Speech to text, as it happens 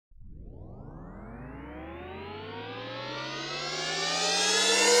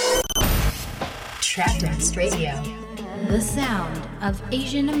Traktivist Radio, the sound of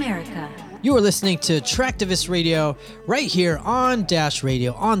Asian America. You are listening to Traktivist Radio right here on Dash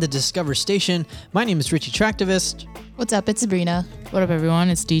Radio on the Discover station. My name is Richie Traktivist. What's up? It's Sabrina. What up, everyone?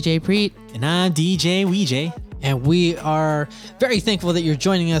 It's DJ Preet. And I'm DJ Weejay. And we are very thankful that you're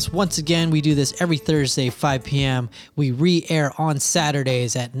joining us once again. We do this every Thursday, 5 p.m. We re-air on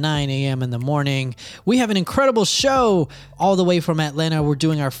Saturdays at 9 a.m. in the morning. We have an incredible show all the way from Atlanta. We're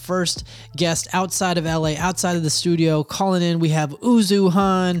doing our first guest outside of LA, outside of the studio. Calling in, we have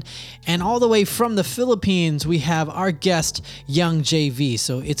UZUHAN. And all the way from the Philippines, we have our guest, Young JV.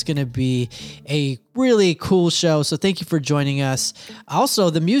 So it's going to be a really cool show. So thank you for joining us. Also,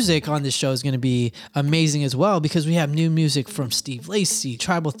 the music on this show is going to be amazing as well because we have new music from Steve Lacy,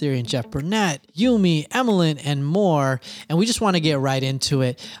 Tribal Theory and Jeff Burnett, Yumi, Emmeline, and more. And we just want to get right into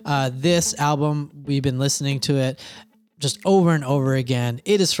it. This album, we've been listening to it just over and over again.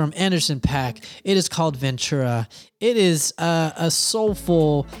 It is from Anderson .Paak. It is called Ventura. It is a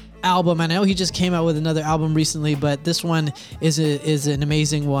soulful album. I know he just came out with another album recently, but this one is an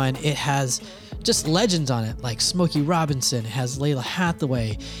amazing one. It has just legends on it, like Smokey Robinson. It has Layla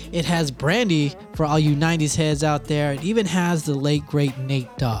Hathaway. It has Brandy for all you 90s heads out there. It even has the late, great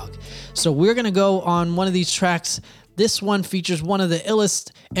Nate Dogg. So we're going to go on one of these tracks. This one features one of the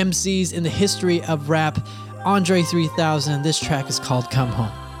illest MCs in the history of rap, Andre 3000. This track is called Come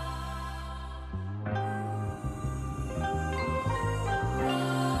Home.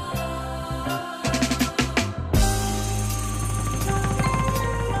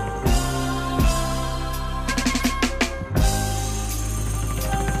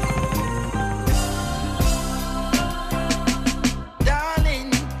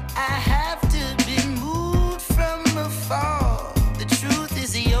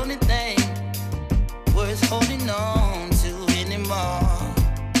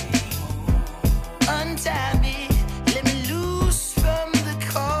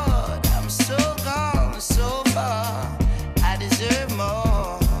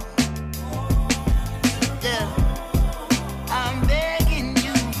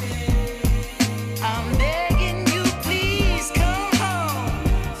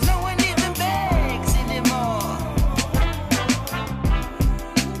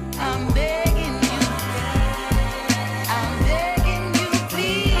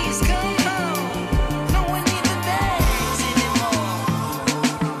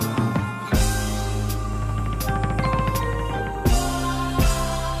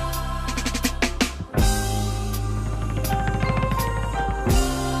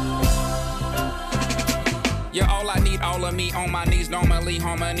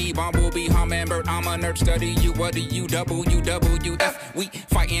 Bumblebee, hummingbird, I'm a nerd, study you, what do you, WWF, we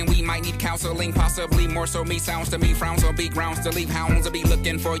fighting, we might need counseling, possibly more so me, sounds to me, frowns will be grounds to leave, hounds will be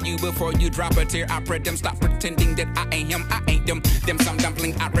looking for you before you drop a tear, I pray them, stop pretending that I ain't him, I ain't them some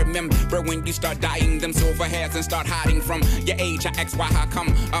dumpling, I remember when you start dying, them silver hairs and start hiding from your age, I ask why, how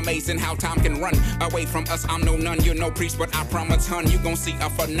come, amazing how time can run away from us, I'm no nun, you're no priest, but I promise, hun, you gon' see a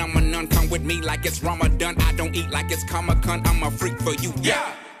phenomenon, come with me like it's Ramadan, I don't eat like it's Comic-Con, I'm a freak for you,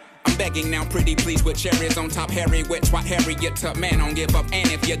 yeah! I'm begging now, pretty please, with cherries on top, Harry wet, twat Harriet tub, man, don't give up, and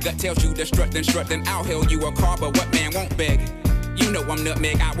if your gut tells you to strut, then I'll hail you a car, but what man won't beg? You know I'm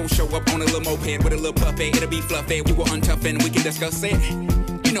nutmeg, I will show up on a little moped with a little puppy, it'll be fluffy, you will untough and we can discuss it.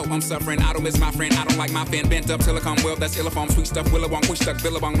 You know I'm suffering, I don't miss my friend, I don't like my fan, bent up till I come well, that's illiform, sweet stuff, Willowong, we stuck,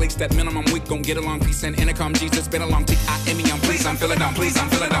 Billabong, leaks that minimum, we gon' get along, peace and intercom, Jesus, been along, T-I-M-E, I'm pleased, I'm feeling down, please, I'm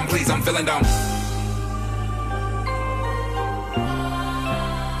feeling down, please, I'm feeling down.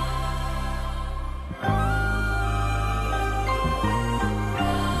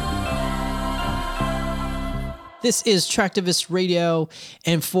 This is Traktivist Radio,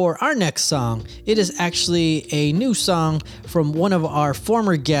 and for our next song, it is actually a new song from one of our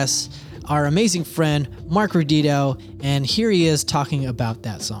former guests, our amazing friend, Mark Rodito, and here he is talking about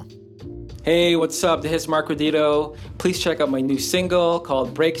that song. Hey, what's up? This is Mark Rodito. Please check out my new single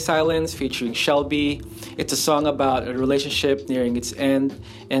called Break Silence featuring Shelby. It's a song about a relationship nearing its end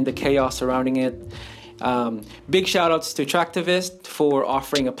and the chaos surrounding it. Big shout outs to Traktivist for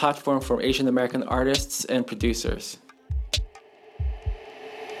offering a platform for Asian American artists and producers.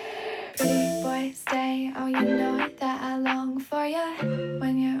 Pretty boy, stay, oh you know that I long for ya.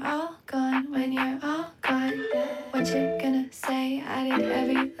 When you're all gone, what you gonna say? I did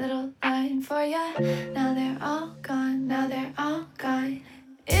every little line for ya. Now they're all gone.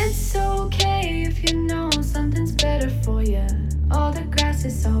 It's okay if you know something's better for ya. All the grass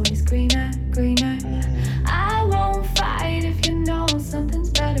is always greener. I won't fight if you know something's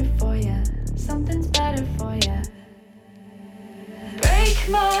better for ya. Break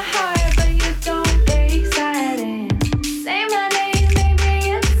my heart, but you don't break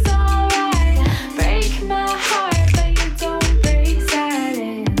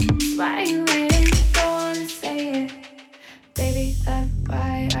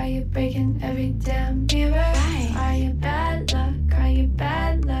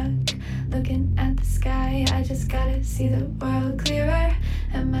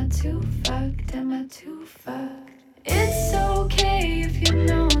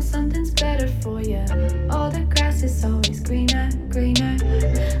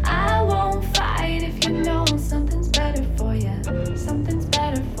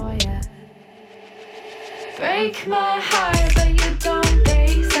break my heart, but you don't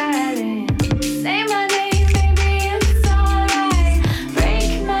break silence. Say my name, baby, it's alright.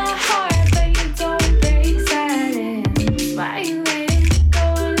 Break my heart, but you don't break silence. Why you waiting? Go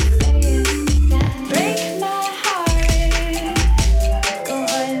on and say it. Break my heart. Go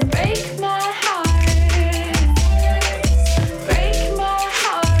on and break my heart. Break my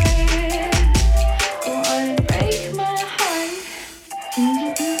heart. Go on and break my heart.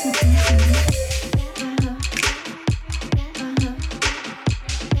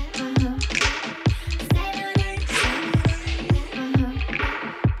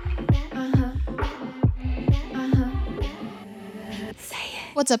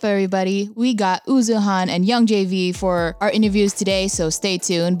 What's up, everybody? We got UZUHAN and Young JV for our interviews today, so stay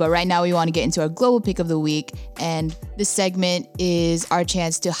tuned. But right now, we want to get into our global pick of the week. And this segment is our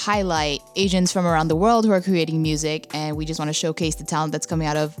chance to highlight Asians from around the world who are creating music. And we just want to showcase the talent that's coming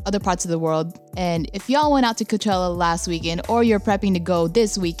out of other parts of the world. And if y'all went out to Coachella last weekend or you're prepping to go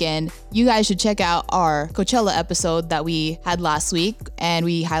this weekend, you guys should check out our Coachella episode that we had last week. And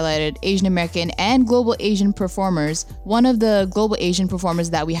we highlighted Asian American and global Asian performers. One of the global Asian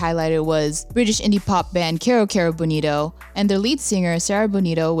performers that we highlighted was British indie pop band Caro Caro Bonito, and their lead singer Sarah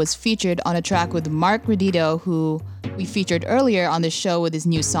Bonito was featured on a track with Mark Redito, who we featured earlier on the show with his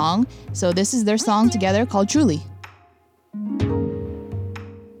new song. So this is their song together called Truly.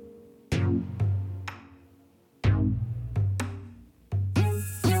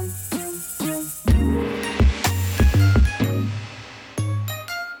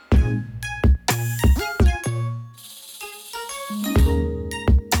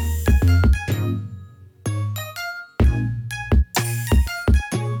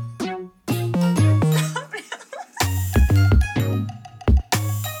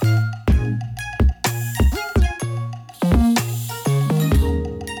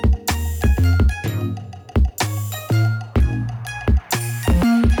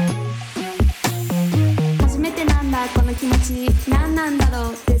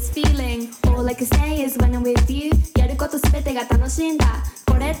 This feeling, all I can say is when I'm with you やることすべてが楽しいんだ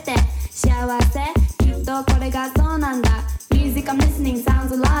これって幸せきっとこれがそうなんだ Music I'm listening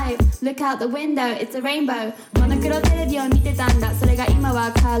sounds alive Look out the window, it's a rainbow モノクロテレビを見てたんだそれが今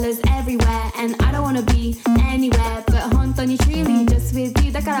は colors everywhere And I don't wanna be anywhere But 本当に truly just with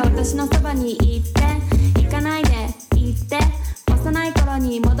you だから私のそばに行って行かないで行って幼い頃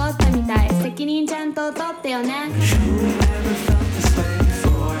に戻ったみたい責任ちゃんと取ってよね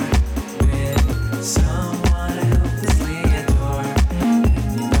Someone I helplessly adore And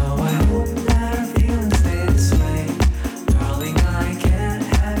you know I hope that our feelings stay this way Darling, I can't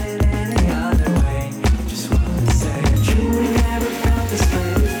have it any other way Just want to say I truly never felt this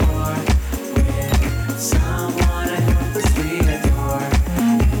way before With someone I helplessly adore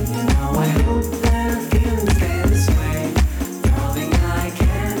And you know I hope that our feelings stay this way Darling, I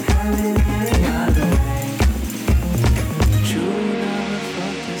can't have it any other way Truly never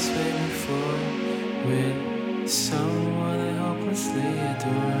felt this way before with someone I hopelessly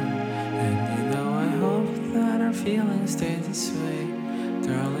adore And you know I hope that our feelings stay this way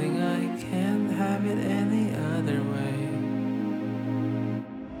Darling, I can't have it any other way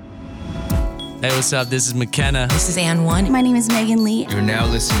Hey, what's up? This is McKenna. This is Ann One. My name is Megan Lee. You're now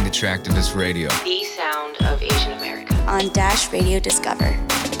listening to TRAKTIVIST Radio. The sound of Asian America. On Dash Radio Discover.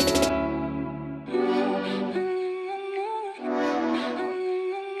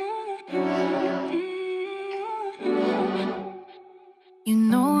 You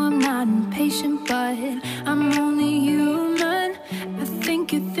know I'm not impatient, but I'm only human. I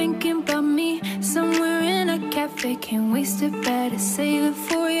think you're thinking about me somewhere in a cafe. Can't waste it, better save it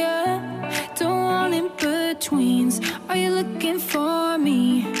for ya. Don't want in-betweens. Are you looking for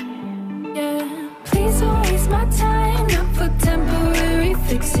me? Yeah. Please don't waste my time, not for temporary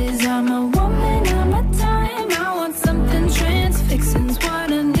fixes. I'm a woman, I'm a time. I want something transfixing's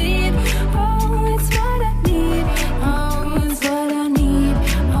what I need. Oh, it's what I need. Oh, it's what I need.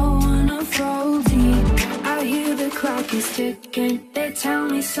 I wanna fall deep. I hear the clock is ticking. They tell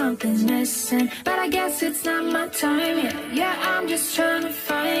me something's missing, but I guess it's not my time yet. Yeah, I'm just trying to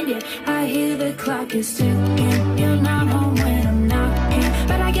find it. I hear the clock is ticking. You're not home when I'm knocking,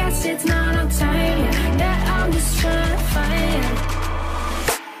 but I guess it's not our time yet. Yeah, I'm just trying to find it.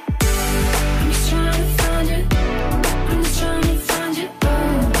 I'm just trying to find you. I'm just trying to find you. Oh,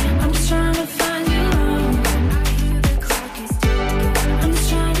 I'm just trying to find you. I hear the clock is ticking. I'm just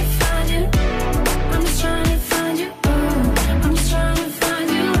trying to find you. I'm just trying to find you. Oh, I'm just trying to find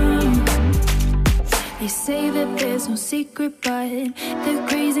you. They say that there's no secret, but they're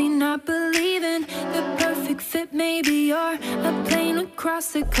crazy not believing the perfect fit may be you're a plane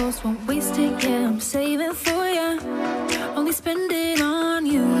across the coast, won't waste it, yeah, I'm saving for ya. Only spend it on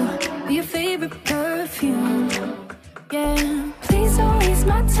you, be your favorite perfume, yeah. Please don't waste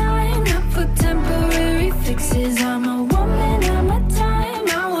my time, not for temporary fixes. I'm a woman of my time,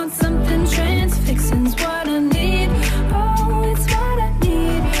 I want something transfixing's what I need. Oh, it's what I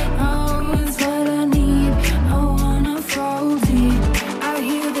need, oh, it's what I need. I wanna fall deep, I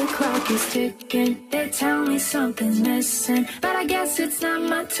hear the clock is ticking. They tell me something's missing, but I guess it's not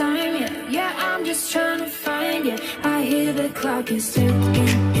my time yet. Yeah, I'm just trying to find it. I hear the clock is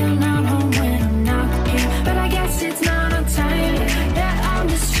ticking. You're not home when I'm knocking, but I guess it's not our time yet. Yeah, I'm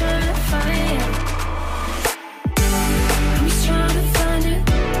just trying to find it. I'm just trying to find it.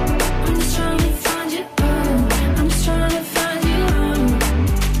 I'm just trying to find you. Oh, I'm just trying to find you. I'm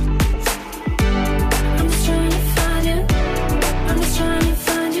just trying to find you. I'm just trying to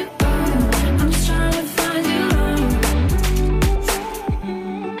find you. I'm just trying to find you.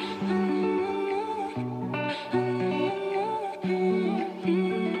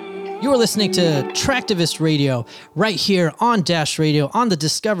 You are listening to Traktivist Radio right here on Dash Radio on the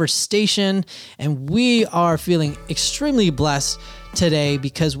Discover station. And we are feeling extremely blessed today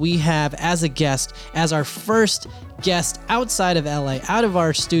because we have as a guest, as our first guest outside of LA, out of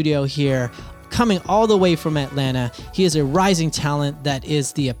our studio here, coming all the way from Atlanta. He is a rising talent that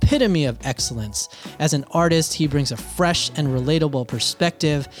is the epitome of excellence. As an artist, he brings a fresh and relatable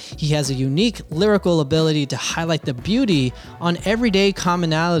perspective. He has a unique lyrical ability to highlight the beauty on everyday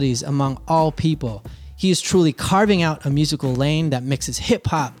commonalities among all people. He is truly carving out a musical lane that mixes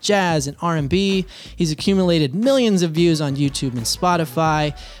hip-hop, jazz, and R&B. He's accumulated millions of views on YouTube and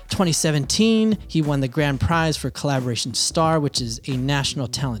Spotify. 2017, he won the grand prize for Collaboration Star, which is a national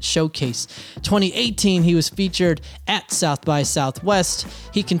talent showcase. 2018, he was featured at South by Southwest.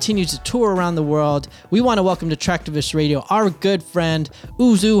 He continues to tour around the world. We want to welcome to Traktivist Radio our good friend,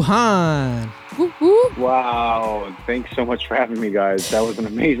 UZUHAN. Wow, thanks so much for having me, guys. That was an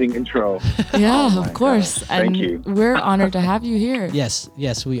amazing intro. Yeah, of course. Thank you. We're honored to have you here. Yes,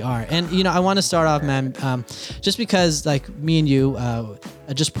 we are. And, I want to start off, man, just because, like, me and you,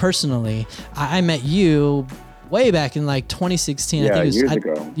 just personally, I met you way back in like 2016. Yeah, I think it was, years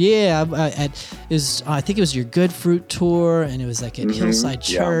ago. Yeah, I think it was your Good Fruit tour, and it was like at Hillside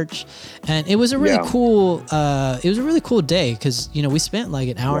Church, and it was a really cool. It was a really cool day because we spent like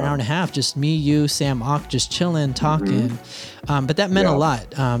an hour and a half, just me, you, Sam Ock, just chilling, talking. But that meant a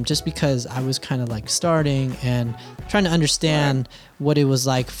lot, just because I was kind of like starting and trying to understand what it was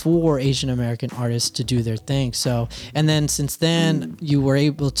like for Asian American artists to do their thing. So, and then since then, you were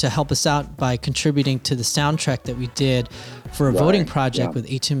able to help us out by contributing to the soundtrack that we did for a voting project with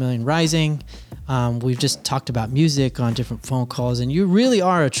 18 Million Rising. We've just talked about music on different phone calls, and you really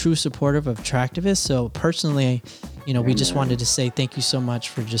are a true supporter of Traktivist. So personally, we just wanted to say thank you so much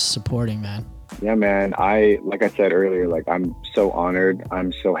for just supporting, man. Yeah, man. Like I said earlier, like I'm so honored.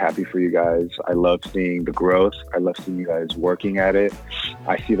 I'm so happy for you guys. I love seeing the growth. I love seeing you guys working at it.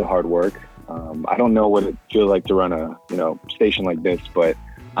 I see the hard work. I don't know what it feels like to run a, station like this, but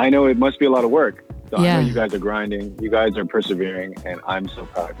I know it must be a lot of work. So I know you guys are grinding. You guys are persevering, and I'm so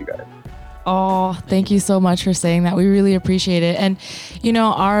proud of you guys. Oh, thank you so much for saying that. We really appreciate it. And,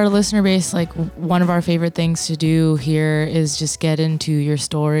 our listener base, like one of our favorite things to do here is just get into your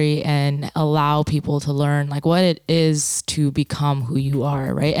story and allow people to learn like what it is to become who you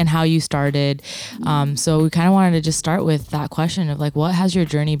are, right? And how you started. So we kind of wanted to just start with that question of like, what has your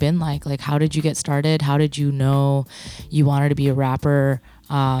journey been like? Like, how did you get started? How did you know you wanted to be a rapper?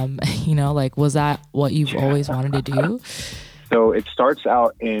 Like, was that what you've always wanted to do? So it starts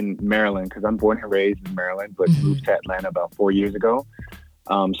out in Maryland because I'm born and raised in Maryland, but moved to Atlanta about 4 years ago.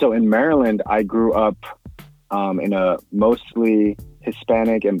 So in Maryland, I grew up in a mostly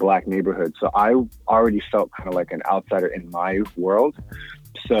Hispanic and Black neighborhood. So I already felt kind of like an outsider in my world.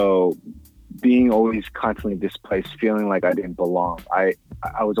 So being always constantly displaced, feeling like I didn't belong, I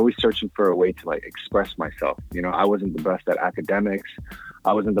was always searching for a way to like express myself. I wasn't the best at academics.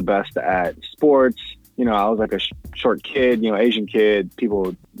 I wasn't the best at sports. I was like a short kid, Asian kid,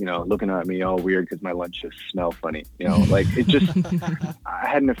 people, looking at me all weird because my lunches smell funny, like it just, I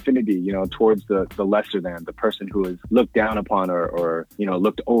had an affinity, towards the lesser than, the person who was looked down upon or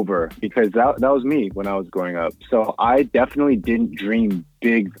looked over, because that was me when I was growing up. So I definitely didn't dream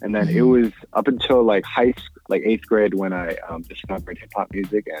big. And then it was up until like high school, like 8th grade, when I discovered hip hop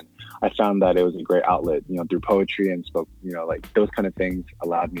music, and I found that it was a great outlet, through poetry and spoke, like those kind of things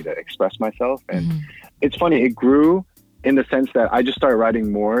allowed me to express myself. And it's funny, it grew in the sense that I just started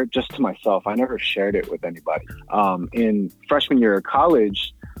writing more just to myself. I never shared it with anybody. In freshman year of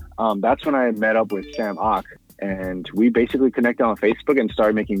college, that's when I met up with Sam Ock. And we basically connected on Facebook and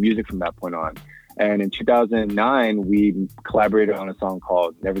started making music from that point on. And in 2009, we collaborated on a song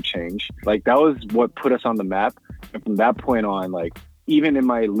called Never Change. Like, that was what put us on the map. And from that point on, like, even in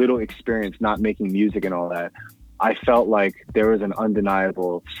my little experience not making music and all that, I felt like there was an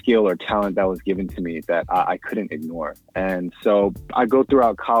undeniable skill or talent that was given to me that I couldn't ignore. And so I go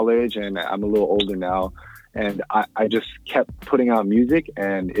throughout college, and I'm a little older now, and I just kept putting out music,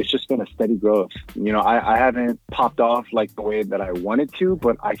 and it's just been a steady growth. You know, I haven't popped off like the way that I wanted to,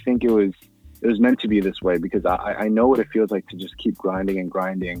 but I think it was meant to be this way, because I know what it feels like to just keep grinding and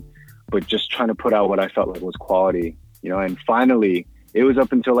grinding, but just trying to put out what I felt like was quality, you know. And finally, it was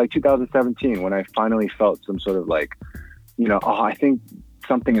up until like 2017 when I finally felt some sort of like, you know, oh, I think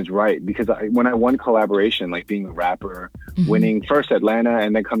something is right. Because when I won collaboration, like being a rapper, winning first Atlanta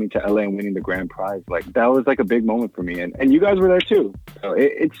and then coming to LA and winning the grand prize, like that was like a big moment for me. And you guys were there too. So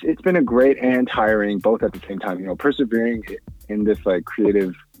it's been a great and tiring both at the same time. You know, persevering in this like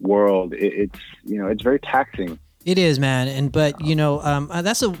creative world, it's you know, it's very taxing. It is, man. But you know,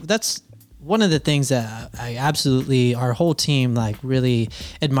 that's one of the things that I absolutely, our whole team like really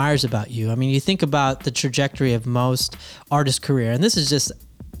admires about you. I mean, you think about the trajectory of most artists' career, and this is just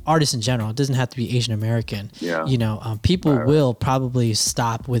artists in general. It doesn't have to be Asian American. Yeah. You know, people will probably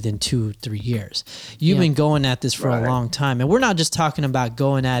stop within 2-3 years. You've been going at this for a long time, and we're not just talking about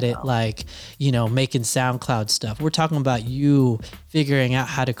going at it like, you know, making SoundCloud stuff. We're talking about you figuring out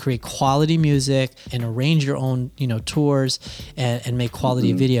how to create quality music and arrange your own, you know, tours and make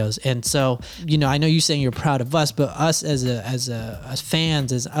quality videos. And so, you know, I know you saying you're proud of us, but us as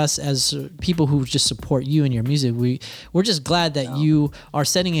fans, as people who just support you and your music, we're just glad that you are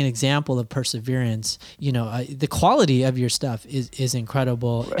setting an example of perseverance. You know, the quality of your stuff is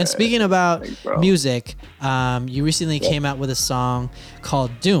incredible. Right. And speaking about music, you recently came out with a song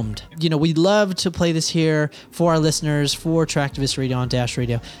called Doomed. You know, we love to play this here for our listeners, for Traktivist Radio on Dash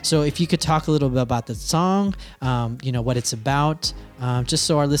Radio. So if you could talk a little bit about the song, you know, what it's about, just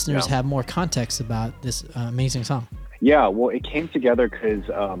so our listeners have more context about this amazing song. Yeah, well, it came together because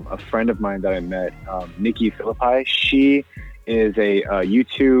a friend of mine that I met, Nikki Philippi, she is a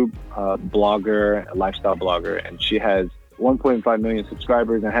YouTube blogger, a lifestyle blogger, and she has 1.5 million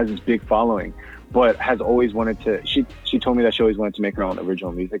subscribers and has this big following, but has always wanted to, she told me that she always wanted to make her own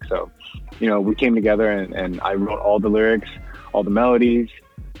original music. So, you know, we came together and I wrote all the lyrics, all the melodies.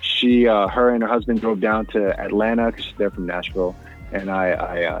 Her and her husband drove down to Atlanta because they're from Nashville, and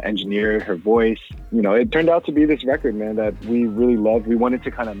I engineered her voice. You know, it turned out to be this record, man, that we really loved. We wanted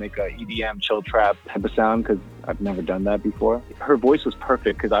to kind of make a EDM chill trap type of sound because I've never done that before. Her voice was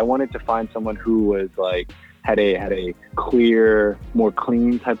perfect because I wanted to find someone who was like had a clear, more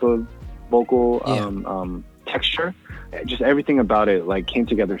clean type of vocal texture. Just everything about it like came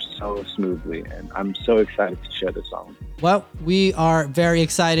together so smoothly, and I'm so excited to share this song. Well, we are very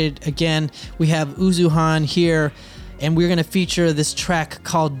excited. Again, we have UZUHAN here, and we're going to feature this track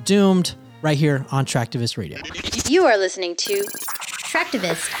called Doomed right here on Traktivist Radio. You are listening to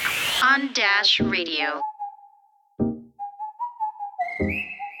Traktivist on Dash Radio.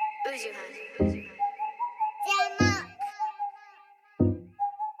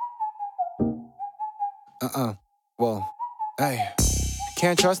 Whoa. Hey.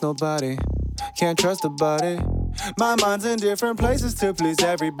 Can't trust nobody. Can't trust a body. My mind's in different places to please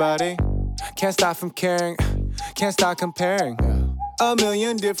everybody. Can't stop from caring. Can't stop comparing. A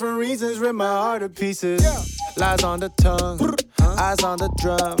million different reasons rip my heart to pieces. Lies on the tongue, eyes on the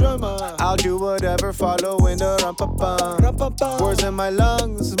drum. I'll do whatever, following the rum-pa-bum. Words in my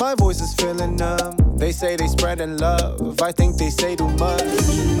lungs, my voice is feeling numb. They say they spreading love, I think they say too much.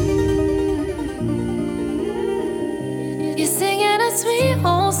 You're singing a sweet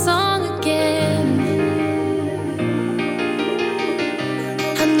old song again.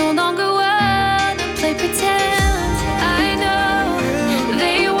 I no longer wanna play pretend. I know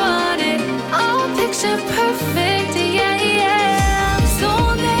they want it all picture perfect, yeah. There's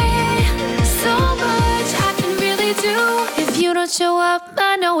only so much I can really do. If you don't show up,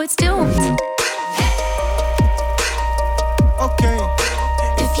 I know it's doomed. Okay.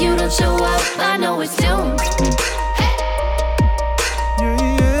 If you don't show up, I know it's doomed.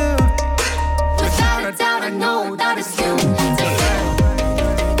 Without a doubt, I know that it's doomed.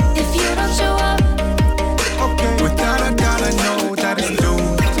 If you don't show up, okay. Without a doubt, I know that it's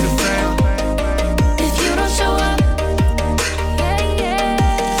doomed to fail. If you don't show up, yeah.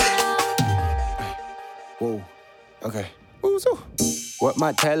 Whoa. Okay. What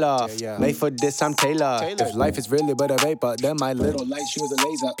my tail off? Made for this, I'm Taylor. If life is really but a vapor, then my little light shoes a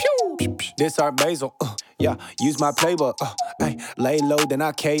laser. Pew! This our basil. Yeah, use my playbook. Ay, lay low, then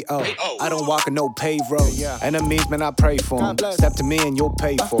I KO. I don't walk on no paved road. Enemies, man, I pray for them. Step to me and you'll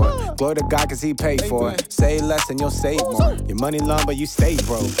pay for it. Glory to God, cause he paid for it. Say less and you'll save more. Your money long, but you stay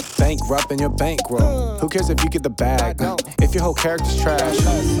broke. Bankrupt and your bankroll. Who cares if you get the bag? If your whole character's trash.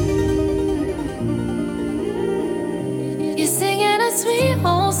 You're singing a sweet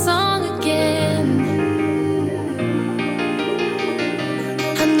old song again.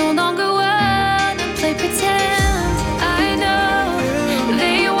 I no longer wanna play pretend. I know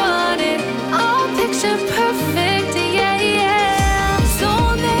they want it all picture perfect, yeah, yeah. There's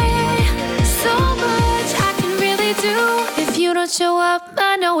only so much I can really do. If you don't show up,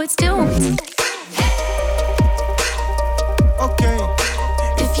 I know it's doomed. Okay.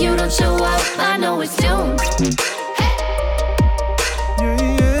 If you don't show up, I know it's doomed.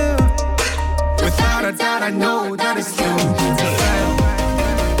 Without a doubt, I know that it's doomed to fail.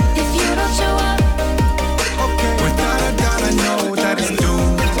 If you don't show up, Without a doubt, I know that it's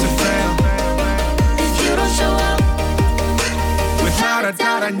doomed to fail. if you don't show up, Without a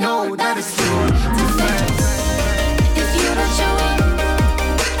doubt, I know that it's doomed to fail. if you don't show up,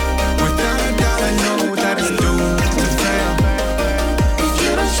 Without a doubt, I know that it's doomed to fail. if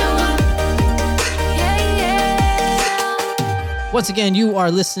you don't show up, yeah, yeah. Once again, you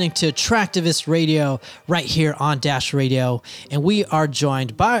are listening to Traktivist Radio right here on Dash Radio, and we are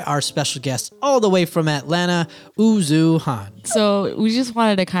joined by our special guest all the way from Atlanta, UZUHAN. So we just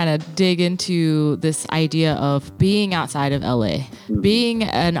wanted to kind of dig into this idea of being outside of LA, being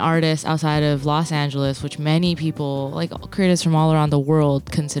an artist outside of Los Angeles, which many people, like creators from all around the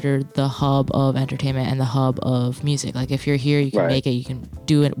world, consider the hub of entertainment and the hub of music. Like if you're here, you can make it, you can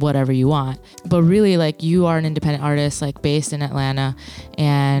do it whatever you want. But really, like you are an independent artist, like based in Atlanta,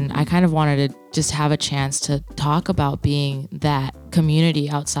 and I kind of wanted to just have a chance to talk about being that community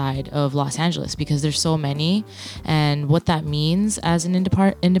outside of Los Angeles, because there's so many, and what that means as an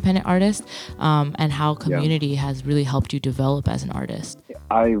independent artist, and how community has really helped you develop as an artist.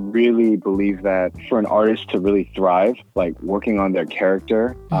 I really believe that for an artist to really thrive, like working on their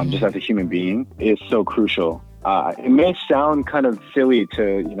character, just as a human being, is so crucial. It may sound kind of silly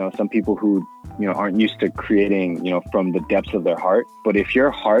to, some people who, aren't used to creating, from the depths of their heart. But if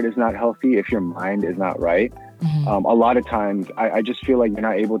your heart is not healthy, if your mind is not right, a lot of times I just feel like you're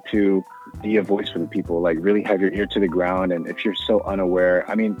not able to be a voice for the people, like really have your ear to the ground. And if you're so unaware,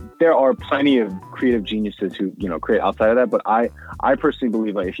 I mean, there are plenty of creative geniuses who, create outside of that. But I personally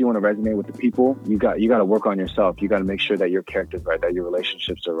believe like if you want to resonate with the people, you got to work on yourself. You got to make sure that your character's right, that your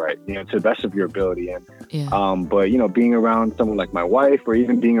relationships are right, to the best of your ability. And, but, being around someone like my wife, or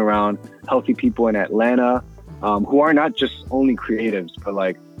even being around healthy people in Atlanta, who are not just only creatives, but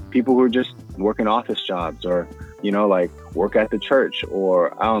like people who are just working office jobs, or, like work at the church,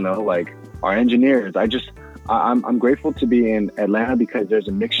 or I don't know, like our engineers. I'm grateful to be in Atlanta because there's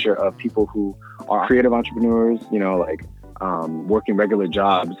a mixture of people who are creative entrepreneurs, working regular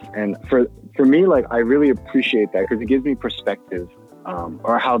jobs. And for me, like, I really appreciate that because it gives me perspective,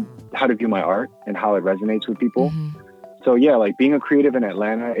 or how to view my art and how it resonates with people. So yeah, like being a creative in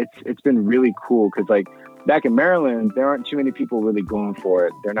Atlanta, it's been really cool because like back in Maryland, there aren't too many people really going for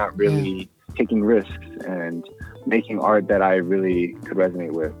it. They're not really taking risks and making art that I really could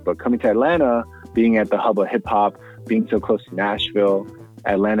resonate with. But coming to Atlanta, being at the hub of hip hop, being so close to Nashville,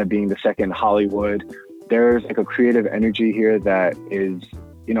 Atlanta being the second Hollywood, there's like a creative energy here that is,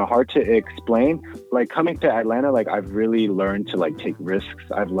 hard to explain. Like coming to Atlanta, like I've really learned to like take risks.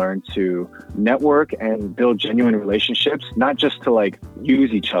 I've learned to network and build genuine relationships, not just to like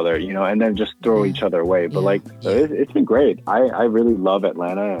use each other, and then just throw each other away. But like, it's been great. I really love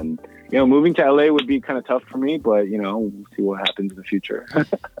Atlanta, and moving to LA would be kind of tough for me, but we'll see what happens in the future.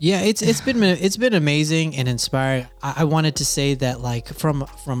 Yeah, it's been amazing and inspiring. I wanted to say that like from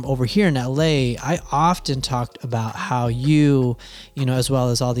over here in LA, I often talked about how you, as well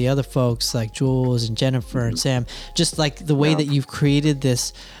as all the other folks like Jules and Jennifer and Sam, just like the way that you've created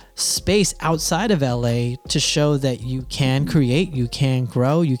this space outside of LA to show that you can create, you can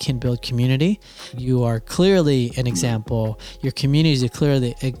grow, you can build community. You are clearly an example. Your community is a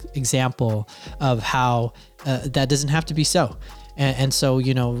clearly example of how that doesn't have to be so. And so,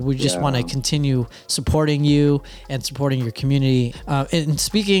 we just want to continue supporting you and supporting your community. And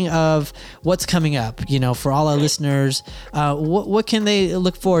speaking of what's coming up, for all our listeners, what can they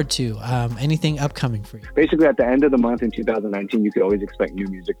look forward to? Anything upcoming for you? Basically, at the end of the month in 2019, you could always expect new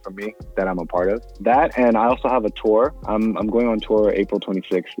music from me that I'm a part of. That, and I also have a tour. I'm going on tour April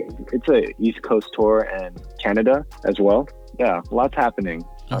 26th. It's a East Coast tour and Canada as well. Yeah, lots happening.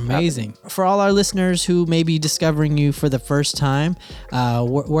 Amazing. For all our listeners who may be discovering you for the first time,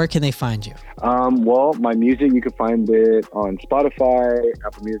 where can they find you? Well, my music, you can find it on Spotify,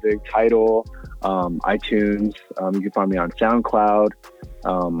 Apple Music, Tidal, iTunes. You can find me on SoundCloud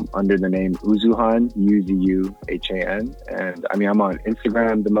under the name UZUHAN, UZUHAN. And I mean, I'm on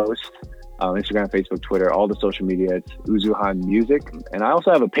Instagram the most. Instagram, Facebook, Twitter, all the social media. It's UZUHAN Music. And I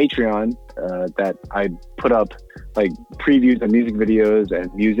also have a Patreon that I put up like previews of music videos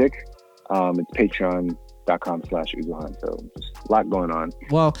and music. It's patreon.com/UZUHAN. So just a lot going on.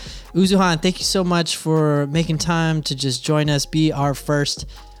 Well, UZUHAN, thank you so much for making time to just join us, be our first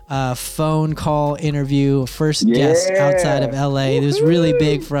phone call interview, first guest outside of LA. It was really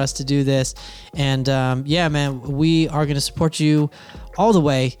big for us to do this. And yeah, man, we are going to support you all the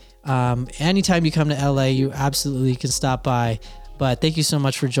way. Anytime you come to LA, you absolutely can stop by. But thank you so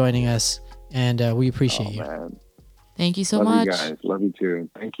much for joining us, and we appreciate you. Man. Thank you so Love much. you guys. Love you too.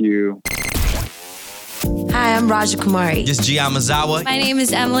 Thank you. Hi, I'm Raja Kumari. This is Giamazawa. My name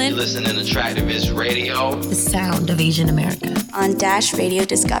is Emily. You're listening to Traktivist Radio. The sound of Asian America. On Dash Radio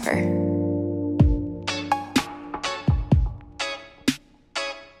Discover.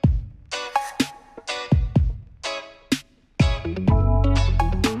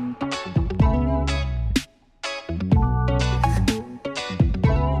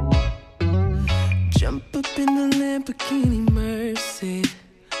 Jump up in the Lamborghini Mercy.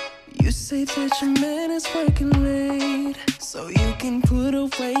 You say that your man is working late, so you can put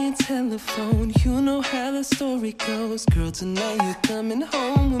away your telephone. You know how the story goes. Girl, tonight you're coming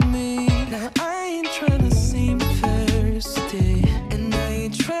home with me. Now I ain't trying to seem thirsty, and I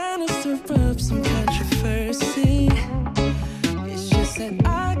ain't trying to stir up some controversy. It's just that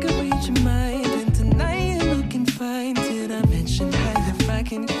I could read your mind, and tonight you're looking fine. Did I mention how you're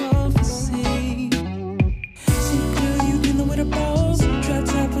rocking overseas? See, girl, you dealing with a boss. Drop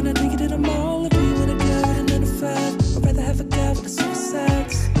top when I take it to the mall. If you want a girl with a 9 to 5, I'd rather have a guy with a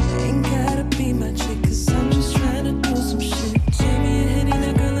suicides. Ain't gotta be my chick, cause I'm just trying to do some shit. Give me a Henny,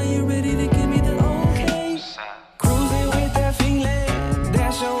 now girl, are you ready to give me the okay? Cruising with that feeling,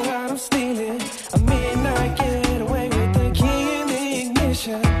 that's your heart I'm stealing. A midnight getaway with the key in the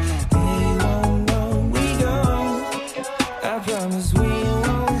ignition. They won't know we gone. I promise we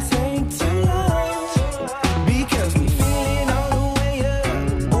won't take too long, because we feeling all the way up.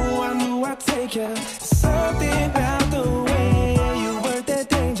 Oh, I knew I'd take ya. Something about the way you work that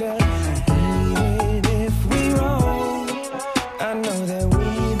danger. Even if we wrong, I know that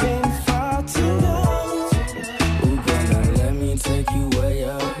we've been far too long. Ooh, girl, now let me take you way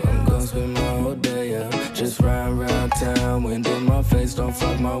up. I'm gonna spend my whole day up, just riding around town. Wind in my face, don't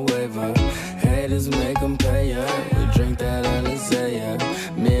fuck my waiver. Haters make them pay up. We drink that Alizé.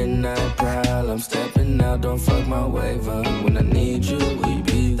 Midnight prowl, I'm stepping out, don't fuck my waiver. When I need you, will you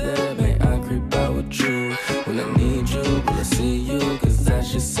be there? May I creep out with you? When I need you, will I see you? Cause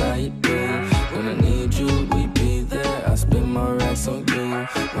that's just how you do. When I need you, will you be there? I spend my racks on you.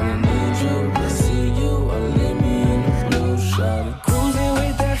 When I need you, will I see you? Or leave me in the blue shawty. Cruising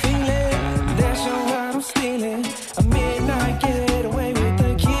with that feeling, that's your heart I'm stealing. A midnight getaway with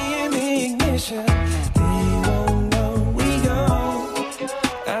the key in the ignition. They won't know we gone.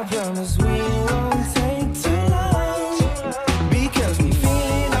 I promise we won't take too long, because we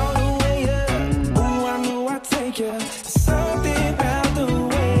feeling all the way up. Ooh, I knew I'd take ya. Something about the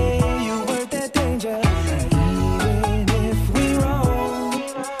way you work that danger. Even if we wrong,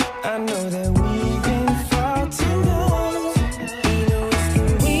 I know that we've been far too long. You know it's the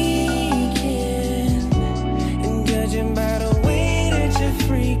weekend, and judging by the way that you're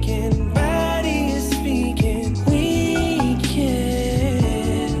freaking, body is speaking. We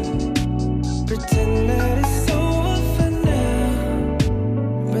can pretend that it's over for now,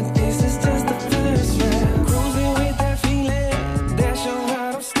 but this is just the first round. Cruising with that feeling, that's your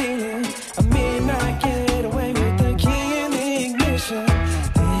heart I'm stealing. A midnight getaway with the key in the ignition.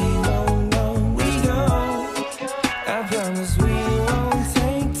 They won't know we gone. I promise we won't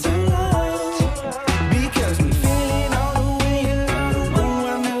take too long, because we feeling all the way up. Ooh, I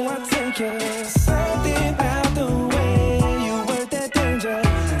know I'll take ya. Something about the way you work that danger.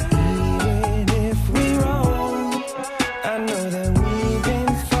 Even if we wrong, I know that we've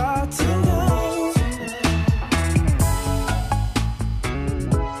been far too long.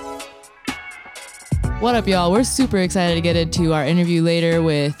 What up, y'all? We're super excited to get into our interview later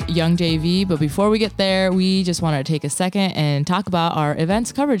with Young JV, but before we get there, we just want to take a second and talk about our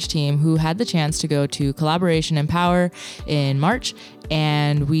events coverage team who had the chance to go to Collaboration Empower in March,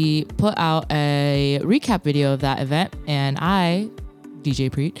 and we put out a recap video of that event, and I DJ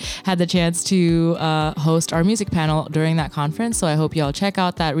Preet, had the chance to host our music panel during that conference. So I hope y'all check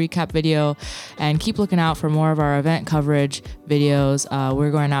out that recap video and keep looking out for more of our event coverage videos.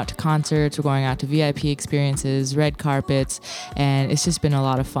 We're going out to concerts, we're going out to VIP experiences, red carpets, and it's just been a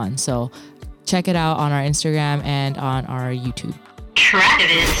lot of fun. So check it out on our Instagram and on our YouTube.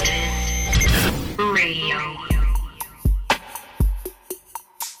 Traktivist Radio.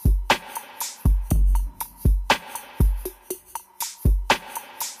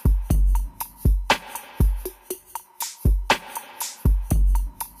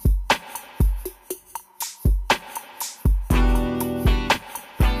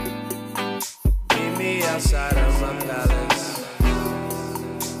 Meet me outside of my palace.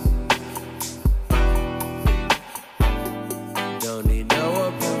 Don't need no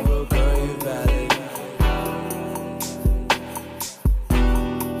approval, girl, you valid.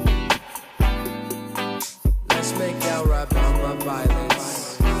 Let's make out right by my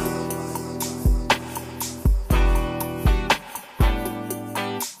violence.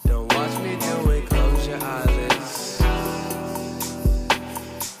 Don't watch me do it, close your eyelids.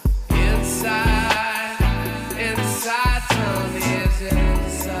 Inside, inside, tell me is it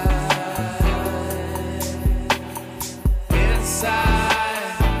inside?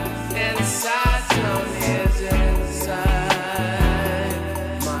 Inside, inside, tell me is it inside?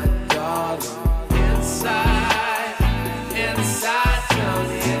 My darling, inside, inside, tell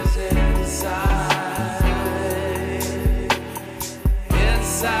me is it inside?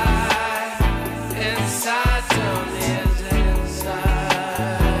 Inside, inside, tell me is it inside?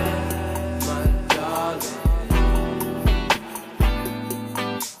 My darling.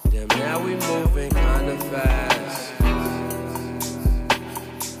 Damn, now we moving kinda fast.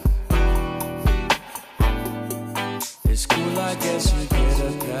 It's cool, I guess you get a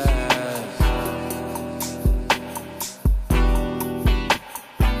pass.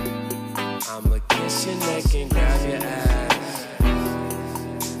 I'ma kiss your neck and grab your ass.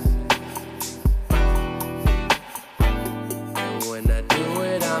 And when I do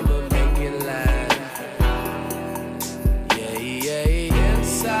it, I'ma make it last. Yeah, yeah, yeah.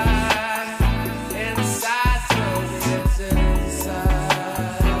 Inside, inside, tell me it's inside.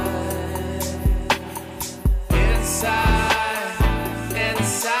 Inside,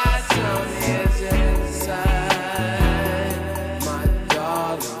 inside, tell me it's inside. My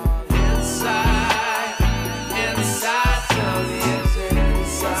darling. Inside, inside, tell me it's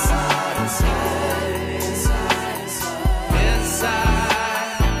inside. Inside,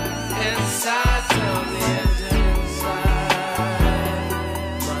 inside, tell me it's inside.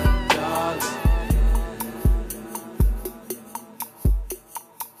 My darling.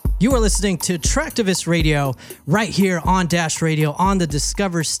 You are listening to Traktivist Radio right here on Dash Radio on the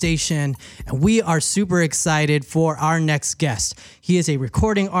Discover station, and we are super excited for our next guest. He is a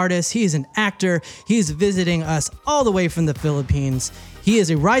recording artist, he is an actor, he is visiting us all the way from the Philippines. He is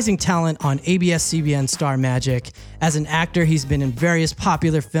a rising talent on ABS-CBN Star Magic. As an actor, he's been in various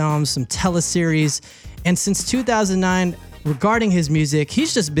popular films, some teleseries, and since 2009, regarding his music,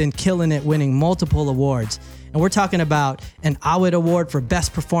 he's just been killing it, winning multiple awards. And we're talking about an Awit Award for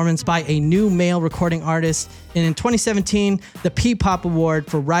Best Performance by a New Male Recording Artist. And in 2017, the P-Pop Award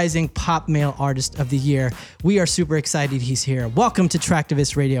for Rising Pop Male Artist of the Year. We are super excited he's here. Welcome to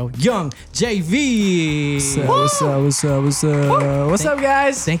Traktivist Radio, Young JV. What's up? What's up,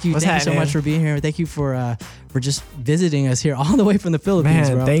 guys? Thank you so much for being here. Thank you for just visiting us here all the way from the Philippines,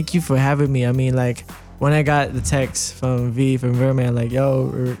 Man, bro. thank you for having me. I mean, like, when I got the text from V, from Verman, like, yo,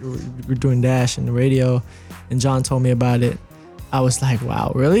 we're doing Dash and the radio, and John told me about it, I was like,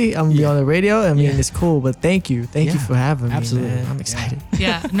 wow, really? I'm gonna be on the radio? I mean, it's cool, but thank you. Thank you for having me. Absolutely. Man. I'm excited.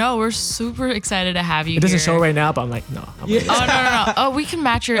 Yeah, no, we're super excited to have you It doesn't here. show right now, but I'm like, no. I'm like, Oh, no. Oh, we can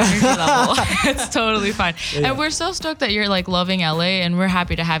match your energy level. It's totally fine. Yeah. And we're so stoked that you're like loving LA, and we're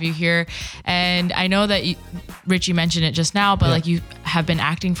happy to have you here. And I know that Richie mentioned it just now, but like you have been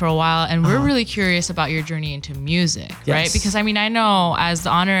acting for a while, and we're really curious about your journey into music, right? Because I mean, I know as the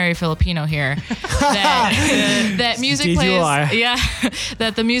honorary Filipino here that music plays,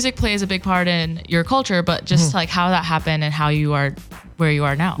 that the music plays a big part in your culture, but just like how that happened and how you are where you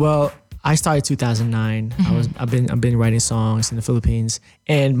are now. Well, I started 2009. I've been writing songs in the Philippines,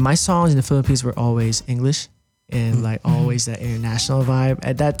 and my songs in the Philippines were always English and like always that international vibe.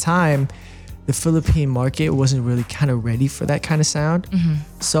 At that time, the Philippine market wasn't really kind of ready for that kind of sound.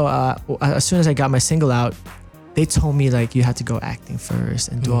 So as soon as I got my single out, they told me like you have to go acting first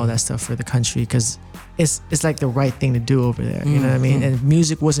and do all that stuff for the country because it's like the right thing to do over there. You know what I mean? And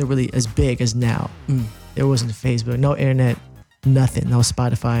music wasn't really as big as now. There wasn't Facebook, no internet, nothing, no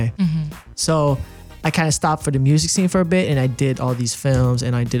Spotify. So I kind of stopped for the music scene for a bit, and I did all these films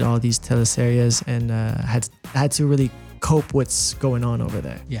and I did all these teleseries, and had to really cope what's going on over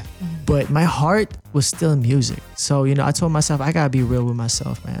there. Yeah. But my heart was still in music. So, you know, I told myself, I gotta be real with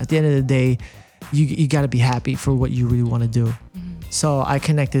myself, man. At the end of the day, you gotta be happy for what you really want to do. So I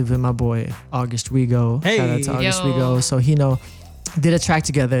connected with my boy August Rigo. Hey. Shout out to August Rigo. So he did a track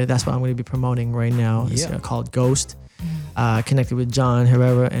together. That's what I'm going to be promoting right now. It's called Ghost. Connected with John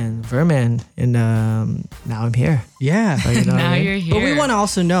Herrera and Verman, and now I'm here. Yeah. So, you know Now what I mean? you're here. But we want to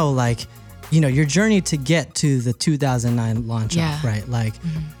also know, like, you know, your journey to get to the 2009 launch off, right? Like,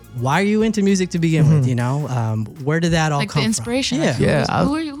 why are you into music to begin with? You know, where did that all Like come the inspiration. from? Like,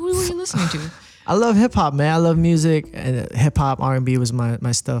 who were you listening to? I love hip hop, man. I love music, and hip hop, R&B was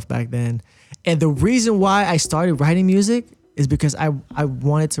my stuff back then. And the reason why I started writing music is because I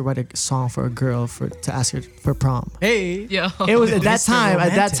wanted to write a song for a girl to ask her for prom. Hey, Yo. It was at that Mr. time.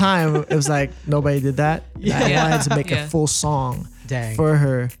 At that Romantic. time, it was like nobody did that. I wanted to make a full song for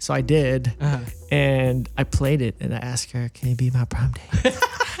her, so I did. And I played it, and I asked her, "Can you be my prom date?"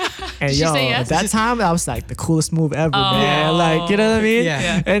 And Did she yo, say yes? at that time, I was like the coolest move ever, man. Oh. Like, you know what I mean?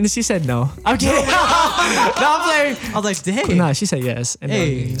 Yeah. And she said no. I'm kidding. No, I'm playing. I was like, dang. No, she said yes. And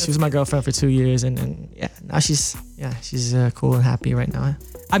Hey. she was my girlfriend for 2 years, and yeah, now she's cool and happy right now.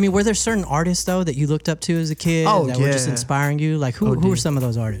 I mean, were there certain artists though that you looked up to as a kid that were just inspiring you? Like, who were some of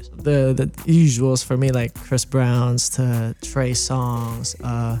those artists? The usuals for me, like Chris Brown's to Trey Songz.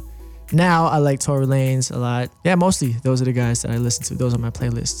 Now I like Tory Lanez a lot. Yeah, mostly those are the guys that I listen to. Those are my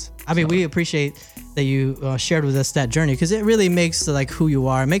playlists. I mean, we appreciate that you shared with us that journey, because it really makes like who you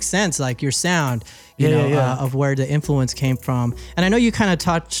are. It makes sense, like your sound, you know, of where the influence came from. And I know you kind of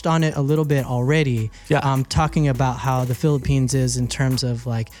touched on it a little bit already. Yeah. Talking about how the Philippines is in terms of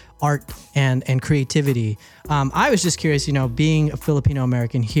like art and creativity. I was just curious, you know, being a Filipino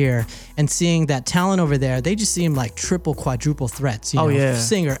American here and seeing that talent over there, they just seem like triple, quadruple threats. You know,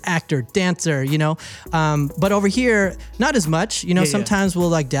 singer, actor, dancer, you know. But over here, not as much. You know, sometimes we'll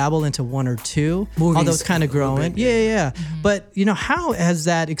like dabble into one or two, although it's kind of growing. Yeah. But, you know, how has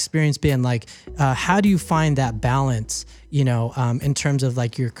that experience been? Like, how do you find that balance, you know, in terms of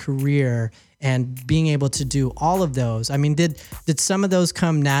like your career and being able to do all of those? I mean, did some of those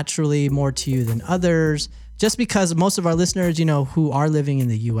come naturally more to you than others? Just because most of our listeners, you know, who are living in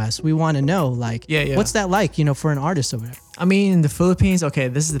the U.S., we want to know, like, what's that like, you know, for an artist over there? I mean, in the Philippines, okay,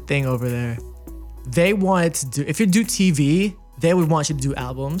 this is the thing over there. They wanted to do, if you do TV, they would want you to do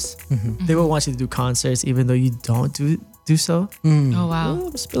albums. They would want you to do concerts, even though you don't do so. Oh, wow. Ooh,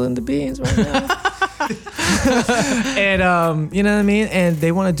 I'm spilling the beans right now. And you know what I mean? And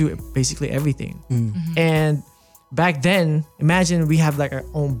they want to do basically everything. And back then, imagine we have like our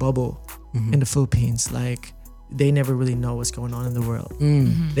own bubble in the Philippines. Like, they never really know what's going on in the world.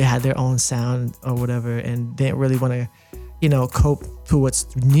 They had their own sound or whatever, and they didn't really want to, you know, cope to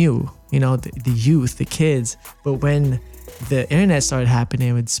what's new, you know, the youth, the kids. But when the internet started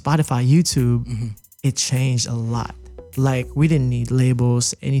happening with Spotify, YouTube, it changed a lot. Like, we didn't need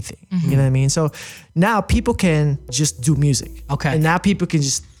labels, anything. You know what I mean? So now people can just do music. Okay. And now people can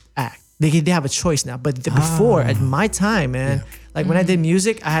just act. They have a choice now. But before, at my time, man, like when I did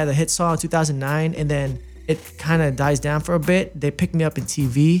music, I had a hit song in 2009, and then it kind of dies down for a bit. They picked me up in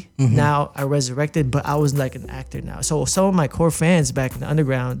TV. Now I resurrected, but I was like an actor now. So some of my core fans back in the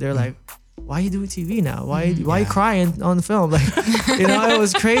underground, they're like, why are you doing TV now? Why are you crying on the film? Like, you know, it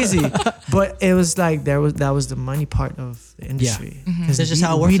was crazy. But it was like that was the money part of the industry. Because that's just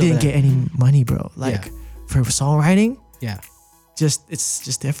how it works. We didn't over there. get any money, bro. Like for songwriting, it's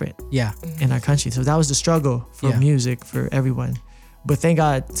just different. In our country. So that was the struggle for music for everyone. But thank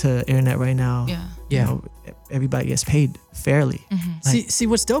God to internet right now. You know, everybody gets paid fairly. See,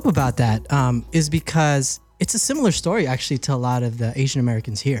 what's dope about that is because it's a similar story actually to a lot of the Asian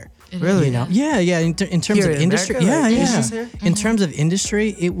Americans here. Really? You know? Yeah. In terms Here of in industry, America, like Asians here? In terms of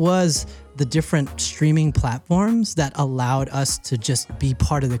industry, it was the different streaming platforms that allowed us to just be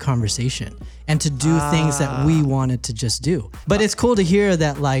part of the conversation and to do things that we wanted to just do. But it's cool to hear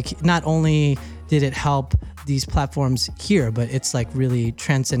that, like, not only did it help these platforms here, but it's like really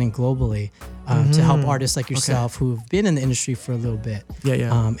transcending globally to help artists like yourself who've been in the industry for a little bit.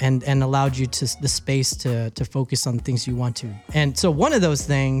 And allowed you to the space to focus on things you want to. And so one of those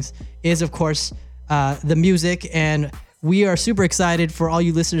things is, of course, the music. And we are super excited for all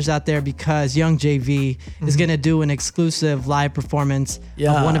you listeners out there because Young JV is going to do an exclusive live performance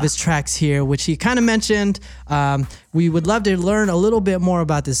of one of his tracks here, which he kind of mentioned. We would love to learn a little bit more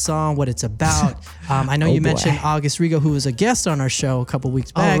about this song, what it's about. I know you mentioned August Rigo, who was a guest on our show a couple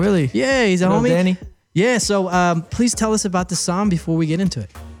weeks back. Oh, really? Yeah, he's a What up, homie. Danny? Yeah, so please tell us about the song before we get into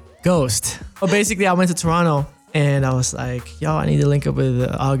it. Ghost. Well, basically, I went to Toronto and I was like, yo, I need to link up with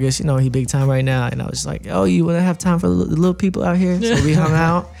August. You know, he big time right now. And I was like, oh, you want to have time for the little people out here? So we hung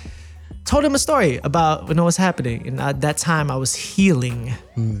out. Told him a story about what's happening. And at that time, I was healing.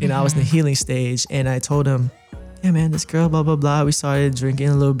 You know, I was in the healing stage. And I told him, yeah, man, this girl, blah, blah, blah. We started drinking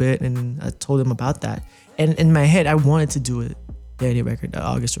a little bit. And I told him about that. And in my head, I wanted to do it. Danny record,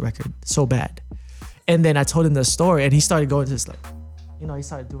 August record, so bad. And then I told him the story. And he started going to this, like, you know, he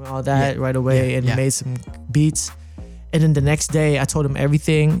started doing all that right away and made some beats. And then the next day, I told him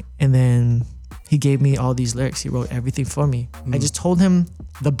everything. And then he gave me all these lyrics. He wrote everything for me. I just told him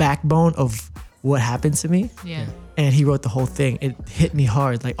the backbone of what happened to me. Yeah. And he wrote the whole thing. It hit me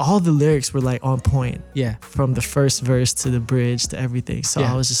hard. Like all the lyrics were like on point. Yeah. From the first verse to the bridge to everything. So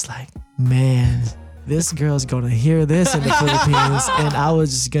I was just like, man, this girl's gonna hear this in the Philippines. And I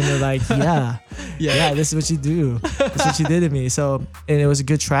was just gonna like, yeah, this is what you do. That's what you did to me. So, and it was a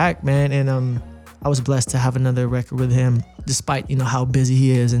good track, man. And I was blessed to have another record with him, despite, you know, how busy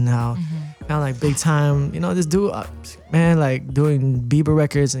he is and how kind of like big time, you know, this dude, man, like doing Bieber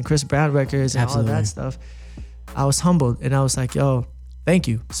records and Chris Brown records and all of that stuff. I was humbled and I was like, yo, thank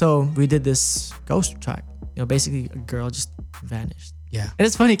you. So we did this ghost track. You know, basically a girl just vanished. Yeah. And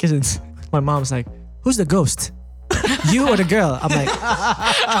it's funny because my mom's like, who's the ghost? You or the girl? I'm like,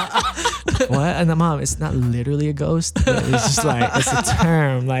 what? And the mom, it's not literally a ghost. But it's just like, it's a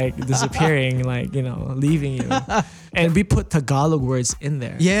term, like disappearing, like, you know, leaving you. And we put Tagalog words in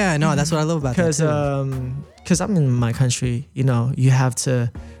there. Yeah, no, that's what I love about that too. Because I'm in my country, you know, you have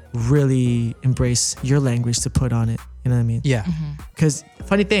to really embrace your language to put on it. You know what I mean? Yeah. Because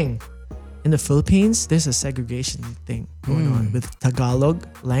funny thing, in the Philippines, there's a segregation thing going on with Tagalog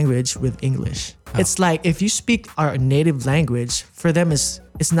language with English. It's like if you speak our native language, for them it's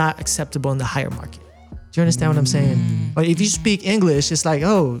not acceptable in the higher market. Do you understand what I'm saying? But if you speak English, it's like,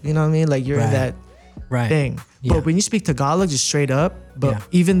 oh, you know what I mean? Like you're in that thing. Yeah. But when you speak Tagalog, just straight up, but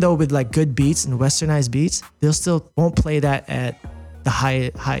even though with like good beats and westernized beats, they'll still won't play that at the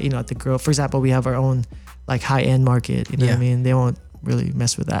high, you know, at the girl. For example, we have our own like high end market. You know what I mean? They won't really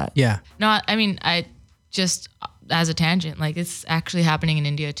mess with that. Yeah. No, I mean, I just as a tangent, like it's actually happening in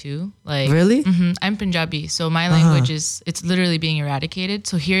India too. Like really? I'm Punjabi, so my language it's literally being eradicated.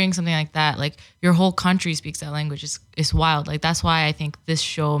 So hearing something like that, like your whole country speaks that language is wild. Like that's why I think this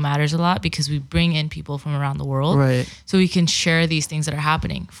show matters a lot, because we bring in people from around the world, right? So we can share these things that are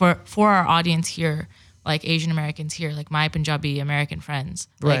happening for our audience here, like Asian Americans here, like my Punjabi American friends.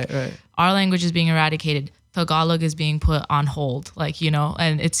 Like, right. Our language is being eradicated. Tagalog is being put on hold, like, you know,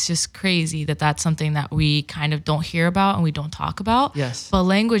 and it's just crazy that that's something that we kind of don't hear about and we don't talk about. Yes. But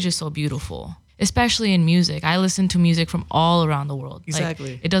language is so beautiful, especially in music. I listen to music from all around the world.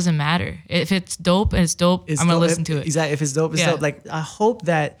 Exactly. Like, it doesn't matter. If it's dope and it's dope, I'm going to listen to it. Exactly. If it's dope, it's dope. Like, I hope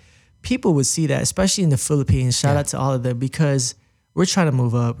that people would see that, especially in the Philippines. Shout out to all of them, because we're trying to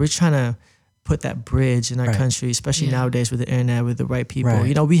move up. We're trying to put that bridge in our country, especially nowadays with the internet, with the right people. Right.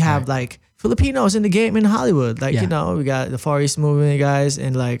 You know, we have like Filipinos in the game in Hollywood. Like, you know, we got the Far East movement guys,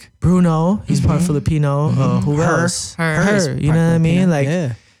 and like Bruno, he's part Filipino. Who else? Her. You know what I mean? Like,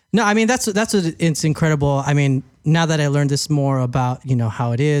 no, I mean, that's what it's incredible. I mean, now that I learned this more about, you know,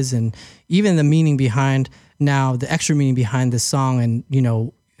 how it is, and even the meaning behind now, the extra meaning behind this song, and, you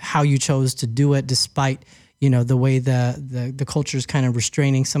know, how you chose to do it despite, you know, the way the culture is kind of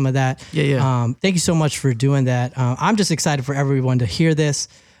restraining some of that. Thank you so much for doing that. I'm just excited for everyone to hear this.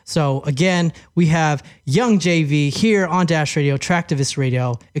 So again, we have Young JV here on Dash Radio, Traktivist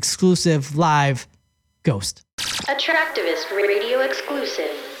Radio, exclusive live Ghost. A Traktivist Radio exclusive.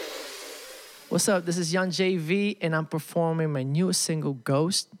 What's up? This is Young JV, and I'm performing my newest single,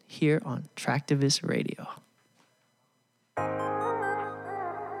 Ghost, here on Traktivist Radio.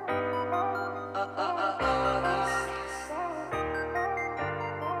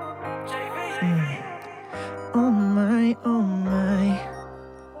 Oh my, oh my.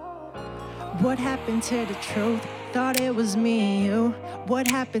 What happened to the truth? Thought it was me and you. What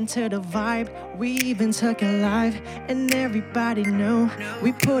happened to the vibe? We even took it live, and everybody knew.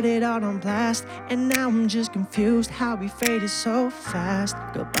 We put it out on blast, and now I'm just confused how we faded so fast.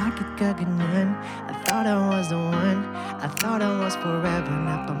 Go back again. I thought I was the one. I thought I was forever.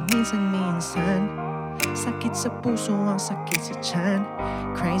 Napaminsan minsan. Sakit sa puso ang sakit sa tiyan.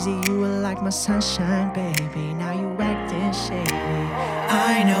 Crazy, you were like my sunshine, baby. Now you acting shady.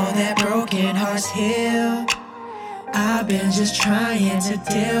 I know that broken hearts heal. I've been just trying to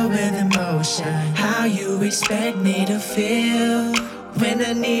deal with emotion. How you expect me to feel when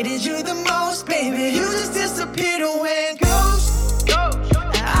I needed you the most, baby? You just disappeared away and ghost.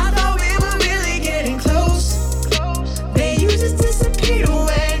 I thought we were really getting close. Then you just disappeared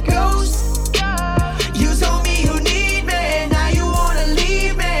away and ghost.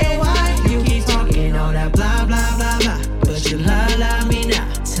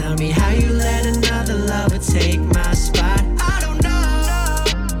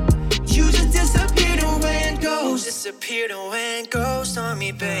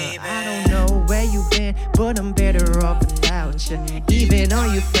 baby. I don't know where you been, but I'm better off without you. Even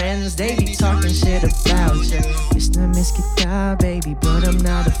all your friends, they be talking shit about you. It's the misguided, baby, but I'm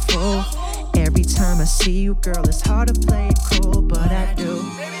not a fool. Every time I see you, girl, it's hard to play it cool, but I do.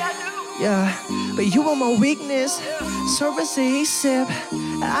 Yeah, but you are my weakness, so receive.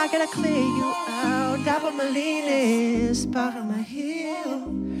 I gotta clear you out, top of my leanness, bottom of my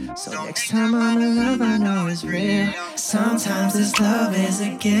heel. So next time I'm in love, I know it's real. Sometimes this love is a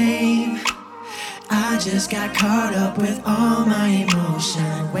game. I just got caught up with all my emotion.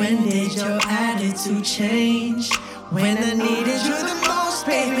 When did your attitude change? When I needed you the most,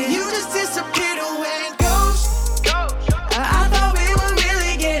 baby, you just disappeared away and ghost. I thought we were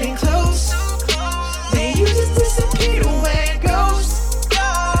really getting close. Then you just disappeared away and ghost.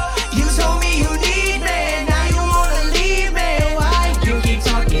 You told me you need me, now you wanna leave me. Why you keep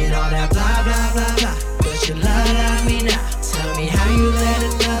talking all that blah blah blah blah? But you love me now. Tell me how you let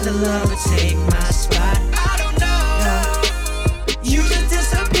another lover take my spot. I don't know. You just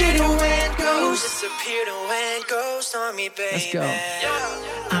disappeared away and ghost. Disappeared away and ghost on me, baby. Let's go.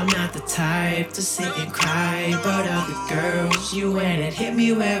 I'm not the type to sit and cry, but other girls, you went and hit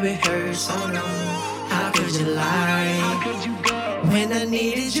me where it hurts. Oh no, how could you lie? When I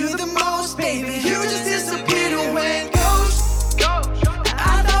needed you the most, baby, you just disappeared away and ghost.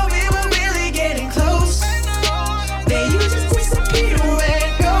 I thought we were really getting close. Then you just disappeared away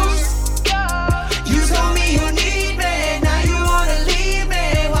and ghost. You told me you need me, now you wanna leave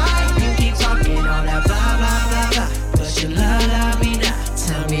me. Why you keep talking all that blah blah blah blah? But you love me now.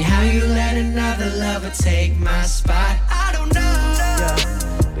 Tell me how you let another lover take my spot. I don't know.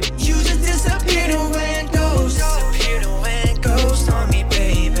 But you just disappeared away and ghost. Disappeared away and ghost on me,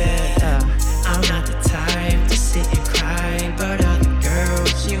 baby. I'm not the type to sit and cry, but other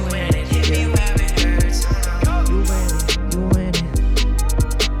girls, you went and hit me where it hurts. You win it.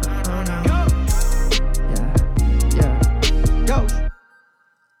 Oh no. Yeah. Ghost.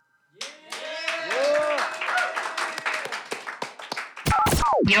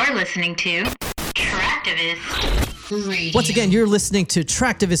 You're listening to Traktivist Radio. Once again, you're listening to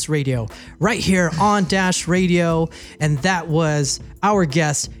Traktivist Radio right here on Dash Radio. And that was our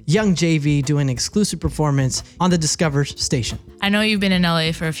guest, Young JV, doing an exclusive performance on the Discover station. I know you've been in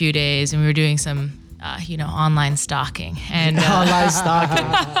LA for a few days, and we were doing some, online stalking. And Online stalking.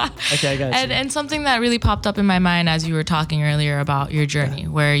 Okay, I got you. And something that really popped up in my mind as you were talking earlier about your journey,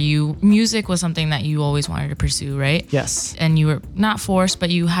 where music was something that you always wanted to pursue, right? Yes. And you were not forced,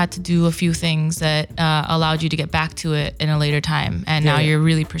 but you had to do a few things that allowed you to get back to it in a later time. And now you're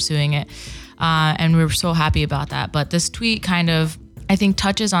really pursuing it. And we're so happy about that. But this tweet kind of, I think,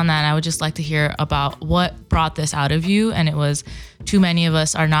 touches on that. And I would just like to hear about what brought this out of you. And it was, too many of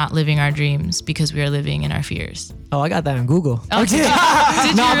us are not living our dreams because we are living in our fears. Oh, I got that on Google. Okay.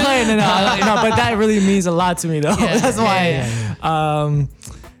 No, I'm playing it. No, but that really means a lot to me, though. Yeah. That's why.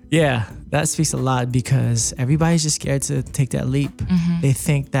 That speaks a lot because everybody's just scared to take that leap. Mm-hmm. They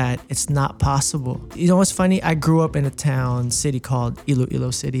think that it's not possible. You know what's funny? I grew up in a city called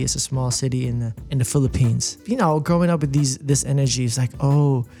Iloilo City. It's a small city in the Philippines. You know, growing up with this energy, it's like,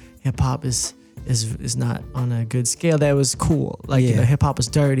 oh, hip hop is not on a good scale. That was cool. Like, hip hop was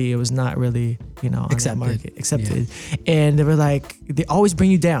dirty. It was not really, on that market accepted. Yeah. And they were like, they always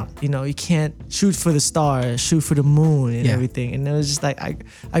bring you down. You can't shoot for the stars, shoot for the moon and everything. And it was just like,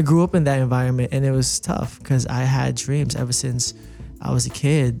 I grew up in that environment, and it was tough because I had dreams ever since I was a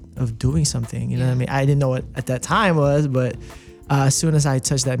kid of doing something. You know what I mean? I didn't know what at that time was, but as soon as I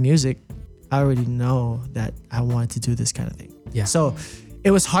touched that music, I already know that I wanted to do this kind of thing. Yeah. So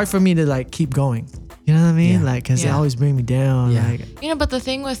it was hard for me to like keep going. You know what I mean? Like, cause they always bring me down. Yeah. Like, but the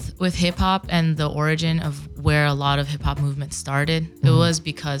thing with hip hop and the origin of where a lot of hip hop movement started, it was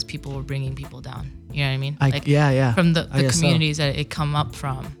because people were bringing people down. You know what I mean? From the communities that it come up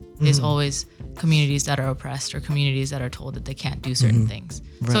from is always communities that are oppressed or communities that are told that they can't do certain things.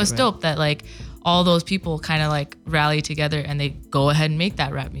 Right, so it's dope that like all those people kind of like rally together and they go ahead and make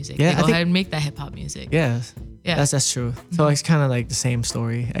that rap music. They go ahead and make that hip hop music. Yes. Yeah, that's true. So it's kind of like the same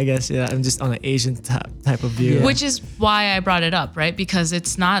story, I guess. Yeah, I'm just on an Asian type of view, which is why I brought it up, right? Because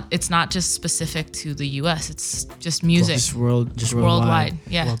it's not just specific to the U.S. It's just music, just worldwide.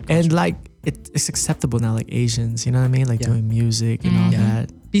 Yeah, world and like it's acceptable now, like Asians. You know what I mean? Like doing music and all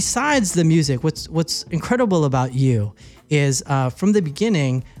that. Besides the music, what's incredible about you is from the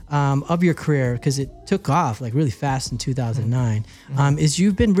beginning of your career, because it took off like really fast in 2009, is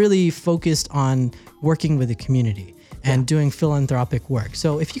you've been really focused on working with the community and doing philanthropic work.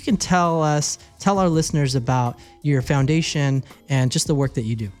 So if you can tell our listeners about your foundation and just the work that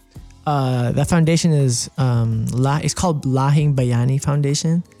you do. That foundation is it's called Lahing Bayani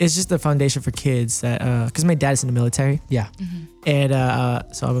Foundation. It's just a foundation for kids that because my dad's in the military. Yeah. And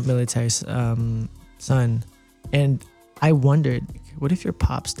so I'm a military son, and I wondered, what if your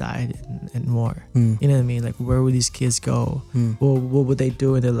pops died in war? You know what I mean? Like, where would these kids go? What would they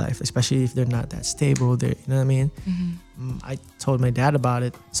do in their life, especially if they're not that stable? You know what I mean? I told my dad about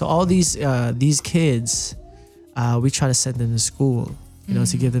it. So all these kids, we try to send them to school, you know,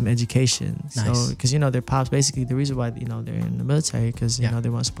 to give them education. Nice. So because their pops, basically the reason why they're in the military because they want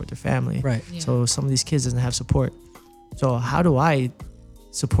to support their family. Right. Yeah. So some of these kids doesn't have support. So how do I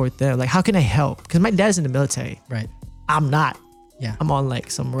support them? Like, how can I help? Because my dad's in the military. Right. I'm not. Yeah. I'm on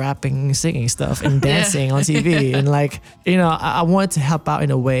like some rapping, singing stuff and dancing on TV. And like, I wanted to help out in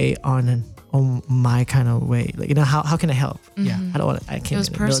a way on my kind of way. Like, how can I help? Yeah. I can't be in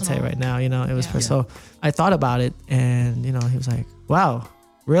the military right now. It was personal. So I thought about it and, he was like, wow,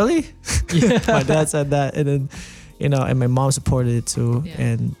 really? My dad said that. And then, and my mom supported it too. Yeah.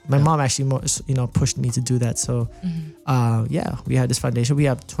 And my mom actually, pushed me to do that. So, we have this foundation. We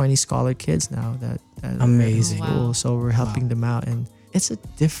have 20 scholar kids now that amazing. Are in school. So we're helping them out, and it's a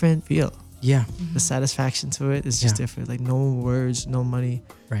different feel. Yeah. The satisfaction to it is just different. Like, no words, no money.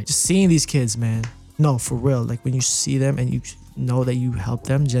 Right. Just seeing these kids, man. No, for real. Like, when you see them and you know that you help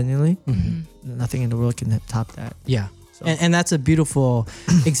them genuinely, nothing in the world can top that. Yeah. And that's a beautiful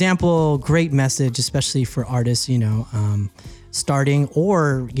example, great message, especially for artists, starting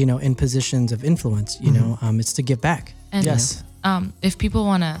or, in positions of influence, it's to give back. And yes. If people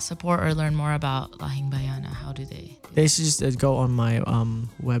want to support or learn more about Lahing Bayana, how do they? They should just go on my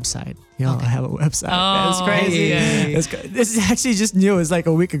website. I have a website. Oh, That's crazy. okay. This is actually just new. It's like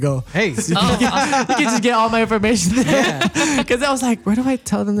a week ago. Hey. You can just get all my information there. Because I was like, where do I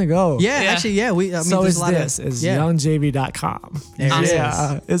tell them to go? Actually, So it's youngjv.com.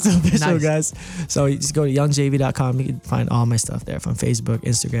 It's official, guys. So you just go to youngjv.com. You can find all my stuff there from Facebook,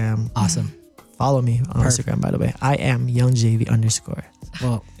 Instagram. Awesome. Follow me on Instagram, by the way. I am youngjv_.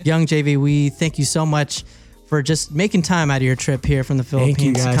 Well, Young JV, we thank you so much for just making time out of your trip here from the Philippines Thank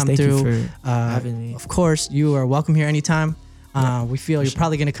you, guys. to come Thank through. You for having me. Of course, you are welcome here anytime. We feel you're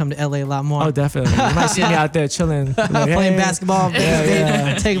probably going to come to LA a lot more. Oh, definitely. You might see me out there chilling. Like, playing basketball,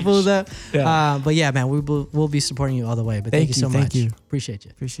 taking fools up. Yeah. But yeah, man, we'll be supporting you all the way. But thank you so much. Thank you. Appreciate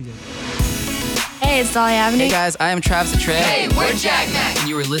you. Appreciate it. Hey, it's Dolly Avenue. Hey guys, I am Travis the Tread. Hey, we're Jack Mac. And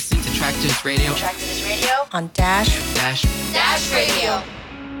you are listening to Traktivist Radio. Traktivist Radio on Dash Radio.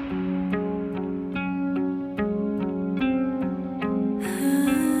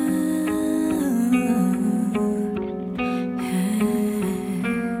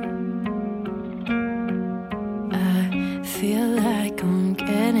 I feel like I'm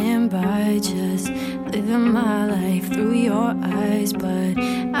getting by, just living my life through your eyes, but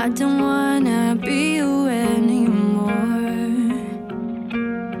I don't wanna be you anymore.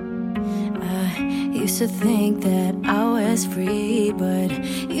 I used to think that I was free, but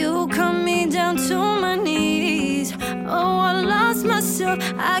you cut me down to my knees. Oh, I lost myself,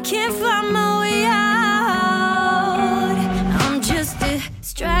 I can't find my way out. I'm just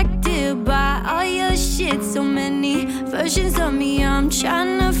distracted by all your shit. So many versions of me I'm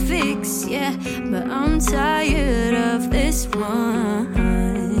trying to fix, yeah, but I'm tired of this one.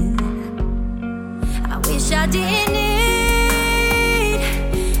 I wish I didn't need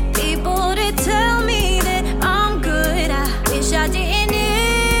people to tell me that I'm good. I wish I didn't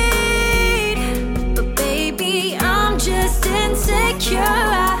need, but baby, I'm just insecure.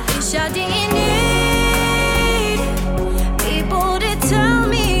 I wish I didn't need people to tell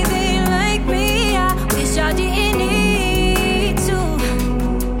me they like me. I wish I didn't need to,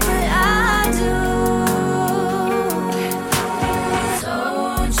 but I do. So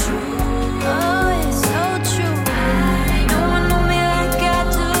true. Oh, it's so true. No one know me like I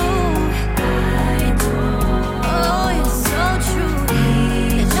do. Oh, it's so true.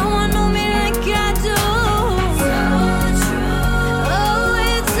 And no one know me like I do. So true.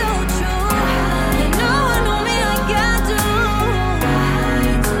 Oh, it's so true. And no one know me like I do.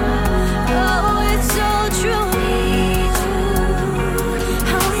 Oh, it's so true. I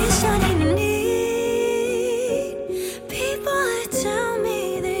wish I didn't need people to tell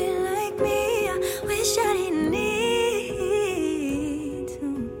me they like me. I wish I didn't need to.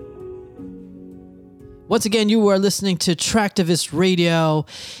 Once again, you are listening to Traktivist Radio.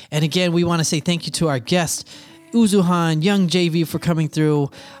 And again, we want to say thank you to our guest, UZUHAN, Young JV for coming through.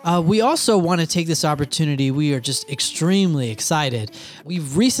 We also want to take this opportunity. We are just extremely excited.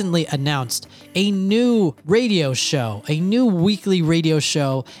 We've recently announced a new radio show, a new weekly radio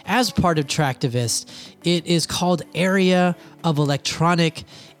show as part of Traktivist. It is called Area of Electronic.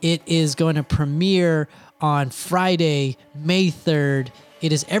 It is going to premiere on Friday, May 3rd.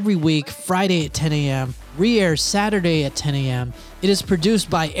 It is every week, Friday at 10 a.m., re-airs Saturday at 10 a.m. It is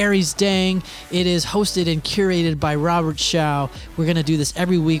produced by Aries Dang. It is hosted and curated by Robert Shao. We're going to do this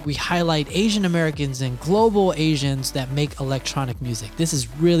every week. We highlight Asian Americans and global Asians that make electronic music. This is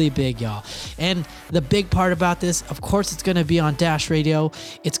really big, y'all. And the big part about this, of course, it's going to be on Dash Radio.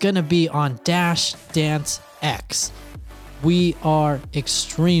 It's going to be on Dash Dance X. We are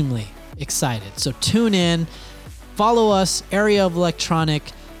extremely excited. So tune in. Follow us, Area of Electronic,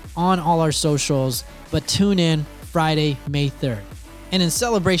 on all our socials, but tune in Friday, May 3rd. And in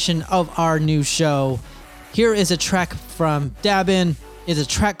celebration of our new show, here is a track from Dabin. It's a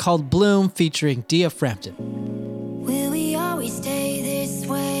track called Bloom featuring Dia Frampton. Will we always stay this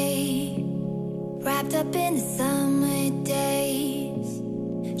way? Wrapped up in the summer days.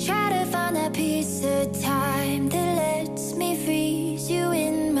 Try to find that piece of time that lets me freeze you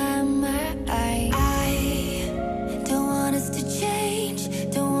in my mind. I don't want us to change,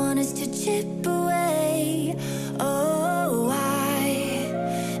 don't want us to chip away. Oh, I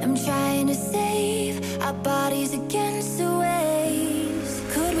am trying to save our bodies against the waves.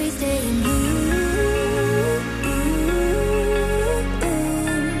 Could we stay in bloom?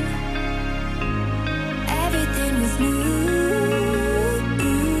 Everything was new.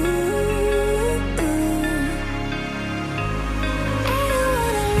 I don't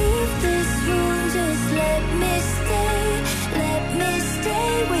wanna leave this room, just let me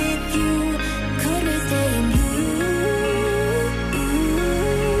stay with you. Could we stay in bloom?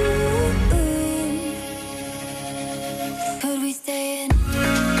 Could we stay in?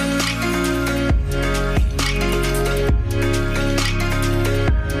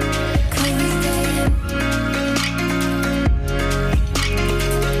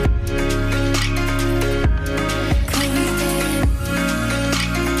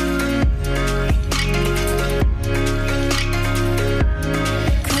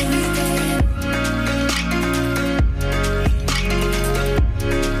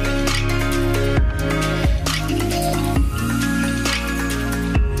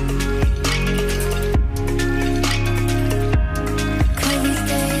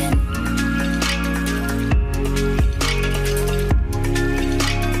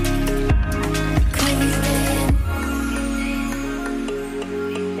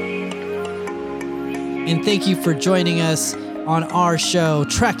 And thank you for joining us on our show,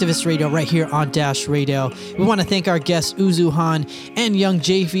 Traktivist Radio, right here on Dash Radio. We want to thank our guests, UZUHAN and Young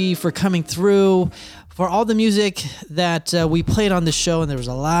JV, for coming through. For all the music that we played on the show, and there was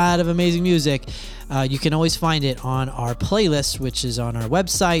a lot of amazing music, you can always find it on our playlist, which is on our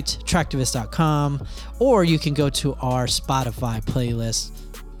website, traktivist.com, or you can go to our Spotify playlist.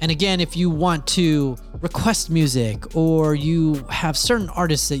 And again, if you want to request music or you have certain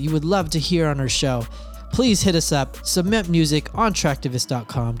artists that you would love to hear on our show, please hit us up, submit music on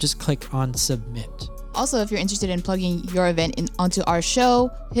traktivist.com. Just click on submit. Also, if you're interested in plugging your event onto our show,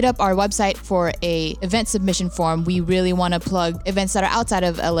 hit up our website for a event submission form. We really want to plug events that are outside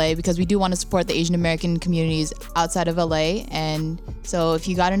of LA because we do want to support the Asian American communities outside of LA. And so if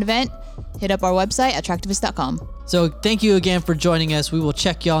you got an event, hit up our website at traktivist.com. So thank you again for joining us. We will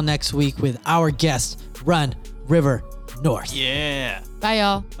check y'all next week with our guest, Run River North. Yeah. Bye,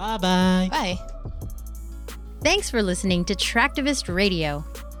 y'all. Bye-bye. Bye. Thanks for listening to Traktivist Radio.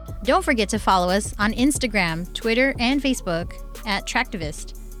 Don't forget to follow us on Instagram, Twitter, and Facebook at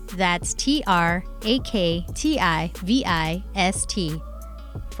Traktivist. That's TRAKTIVIST.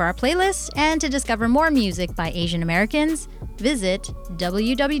 For our playlist and to discover more music by Asian Americans, visit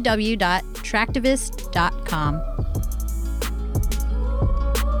www.traktivist.com.